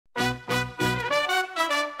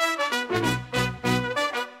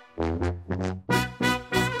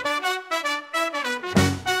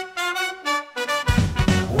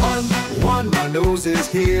nose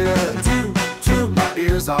is here. 2, 2, my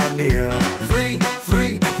ears are near. 3,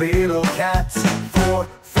 3, little cats. 4,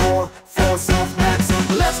 4, 4 soft mats.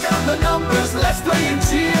 Let's count the numbers, let's play and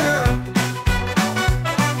cheer.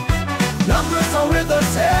 Numbers are with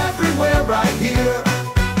us everywhere right here.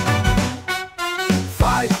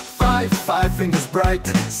 5, 5, 5 fingers bright.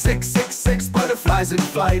 6, 6, 6 butterflies in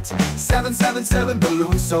flight. 7, 7, 7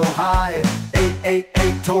 balloons so high. 8, 8,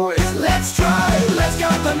 8 toys, let's try. Let's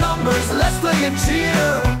count the numbers, let's play and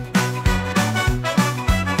cheer.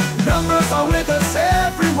 Numbers are with us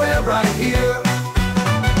everywhere right here.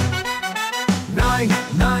 9,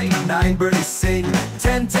 9, 9 birdies sing.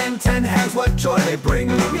 10, 10, 10 hands, what joy they bring.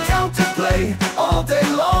 We count and play all day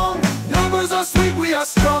long. Numbers are sweet, we are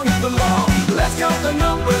strong and belong. Let's count the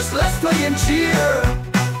numbers, let's play and cheer.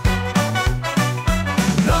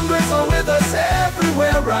 Numbers are with us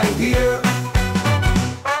everywhere right here.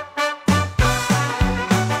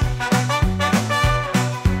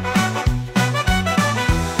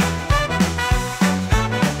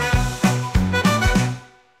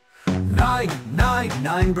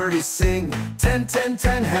 9 birdies sing. 10, 10,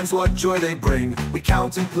 10 hands, what joy they bring. We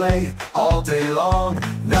count and play all day long.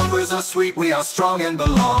 Numbers are sweet, we are strong and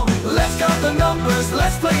belong. Let's count the numbers,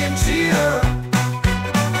 let's play and cheer.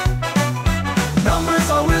 Numbers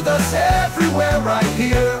are with us everywhere right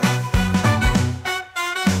here.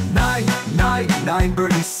 9, 9, 9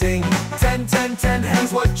 birdies sing. 10, 10, 10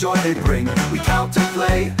 hands, what joy they bring. We count and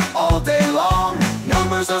play all day long.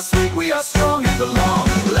 Numbers are sweet, we are strong and belong.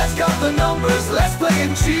 Let's count the numbers, let's play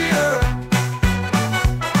and cheer.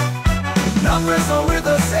 Numbers are with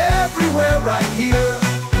us everywhere right here.